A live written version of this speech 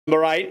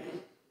Number 8.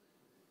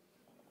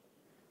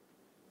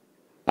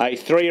 A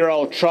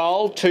 3-year-old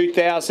trial,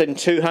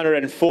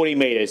 2,240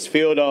 metres.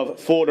 Field of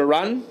 4 to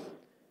run.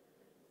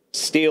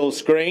 Steel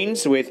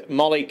Screens with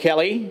Molly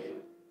Kelly,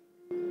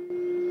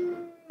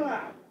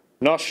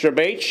 Nostra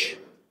Beach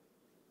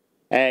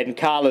and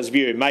Carla's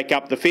View make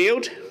up the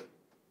field.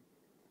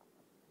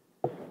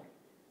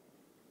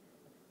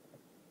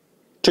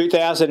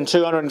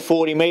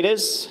 2,240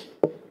 metres.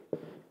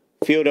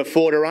 Field of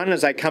 4 to run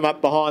as they come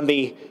up behind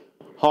the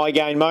High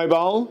Gain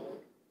Mobile.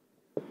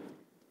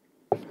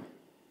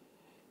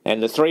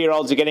 And the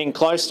 3-year-olds are getting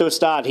close to a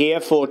start here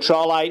for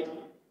trial 8.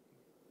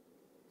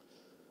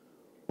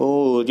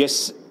 Oh,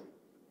 just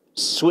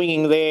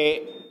swinging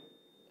there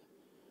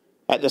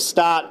at the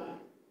start.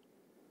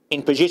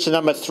 In position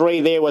number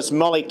 3 there was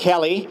Molly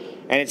Kelly,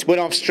 and it's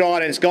went off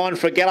stride and it's gone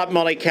for a gallop,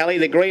 Molly Kelly.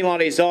 The green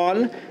light is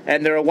on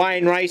and they're away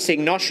in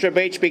racing. Nostra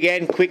Beach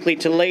began quickly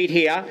to lead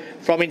here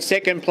from in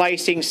second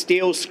placing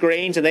Steel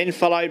Screens, and then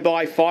followed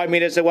by 5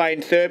 metres away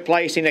in third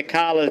placing to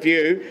Carla's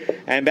View,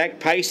 and back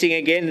pacing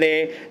again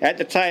there at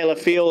the tail of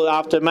field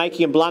after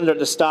making a blunder at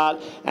the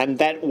start, and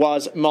that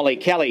was Molly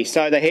Kelly.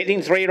 So the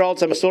heading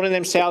 3-year-olds are sorting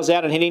themselves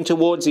out and heading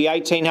towards the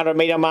 1,800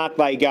 metre mark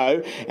they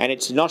go, and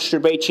it's Nostra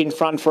Beach in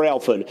front for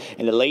Alfred,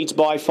 and it leads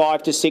by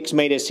 5 to 6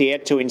 metres here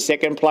to in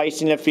second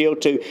place in the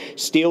field to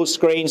Steel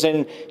Screens,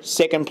 and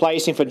second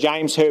placing for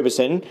James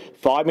Herbison.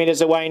 5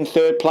 metres away in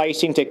third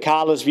placing to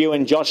Carla's View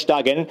and Josh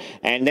Duggan,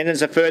 and then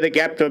there's a further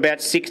gap to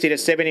about 60 to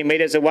 70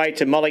 metres away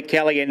to Molly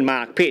Kelly and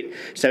Mark Pitt.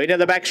 So into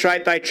the back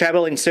straight they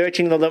travel in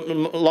searching the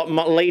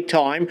lead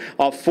time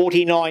of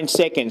 49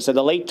 seconds. So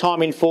the lead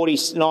time in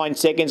 49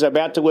 seconds are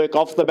about to work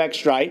off the back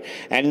straight,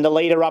 and the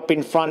leader up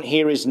in front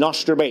here is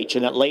Nostra Beach,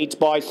 and it leads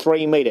by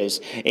 3 metres.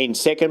 In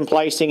second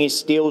placing is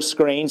Steel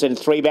Screens, and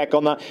 3 back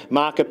on the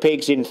marker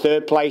pegs in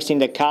third placing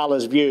to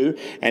Carla's View,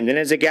 and then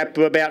there's a gap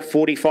of about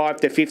 45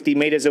 to 50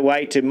 metres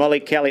away to Molly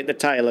Kelly at the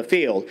tail of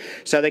field.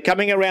 So they're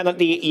coming around at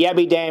the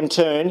Yabby Dam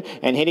turn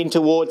and heading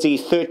towards the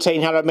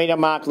 1,300 metre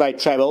mark they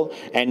travel,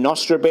 and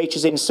Nostra Beach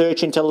is in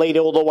searching to lead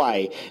all the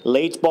way.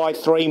 Leads by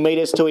 3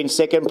 metres to in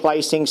second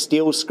placing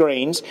Steel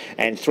Screens,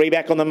 and 3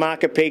 back on the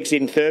marker pegs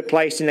in third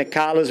place in the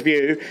Carla's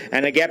View,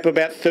 and a gap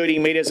about 30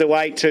 metres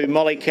away to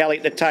Molly Kelly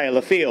at the tail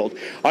of field.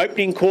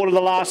 Opening quarter of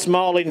the last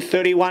mile in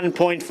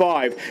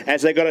 31.5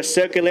 as they've got a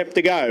circuit left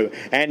to go,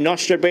 and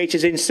Nostra Beach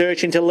is in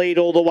searching to lead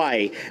all the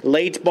way.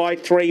 Leads by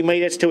 3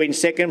 metres to in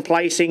second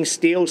placing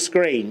Steel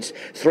Screens.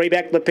 3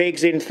 back the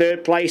pegs in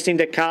third place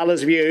into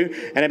Carla's View,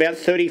 and about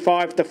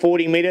 35 to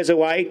 40 metres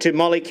away to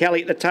Molly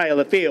Kelly at the tail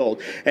of the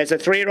field. As the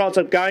 3-year-olds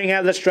are going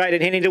out of the straight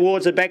and heading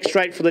towards the back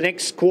straight for the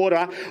next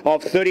quarter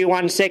of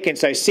 31 seconds.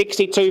 So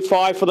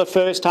 62.5 for the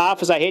first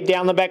half as they head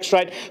down the back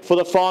straight for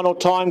the final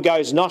time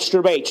goes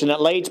Nostra Beach, and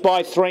it leads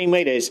by 3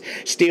 metres.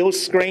 Steel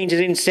Screens is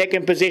in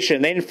second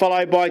position, then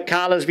followed by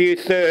Carla's View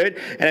third,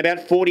 and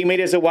about 40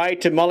 metres away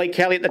to Molly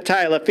Kelly at the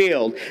tail of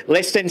field.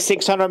 Less than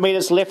 600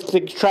 metres left to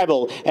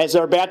travel as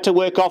they're about to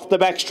work off the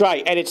back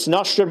straight, and it's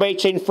Nostra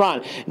Beach in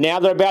front. Now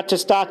they're about to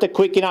start to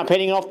quicken up,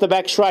 heading off the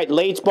back straight.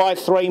 Leads by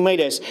 3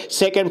 metres.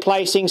 Second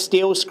placing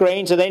Steel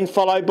Screens, and then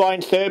followed by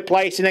in third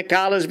place in the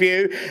Carla's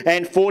View,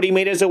 and 40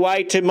 metres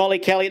away to Molly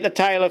Kelly at the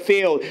tail of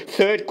field.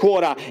 Third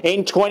quarter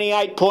in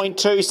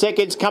 28.2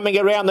 seconds coming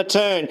around the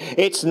turn.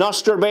 It's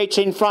Nostra Beach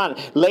in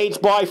front. Leads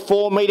by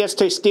 4 metres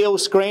to Steel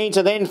Screens,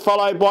 and then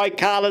followed by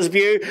Carla's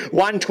View.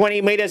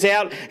 120 metres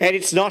out, and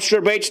it's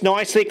Nostra Beach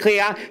nicely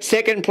clear.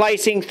 Second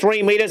placing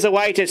 3 metres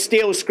away to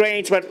Steel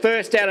Screens, but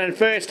first out and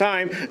first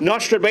home,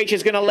 Nostra Beach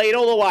is going to lead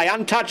all the way.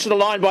 Untouched to the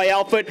line by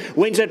Alfred,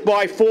 wins it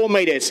by 4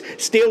 metres.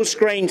 Steel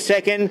Screens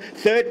second,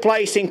 third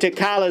placing to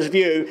Carla's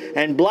View,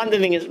 and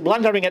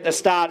blundering at the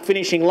start,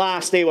 finishing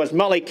last there was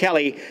Molly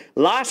Kelly.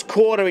 Last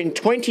quarter in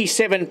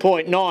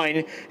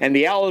 27.9, and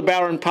the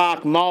Aldebaran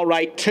Park mile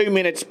rate 2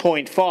 minutes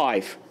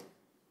 0.5.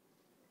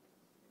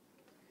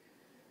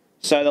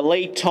 So the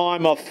lead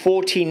time of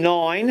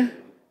 49,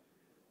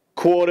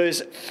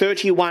 quarters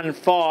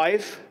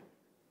 31.5,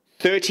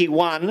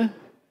 31,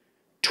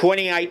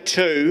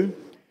 28.2,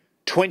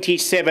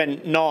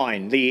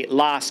 27.9. The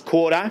last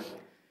quarter.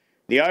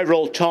 The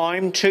overall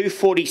time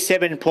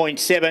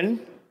 2:47.7.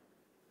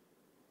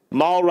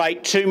 Mile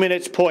rate 2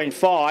 minutes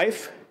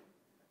 0.5.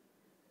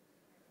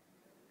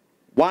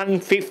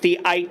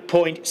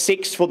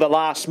 1:58.6 for the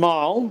last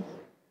mile.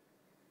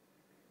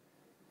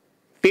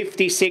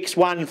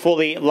 56.1 for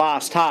the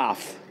last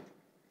half.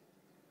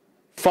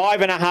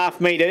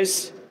 5.5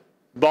 metres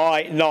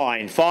by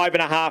 9.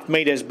 5.5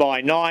 metres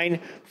by 9.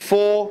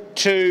 4,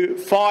 2,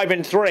 5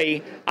 and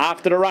 3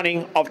 after the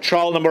running of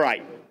trial number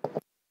 8.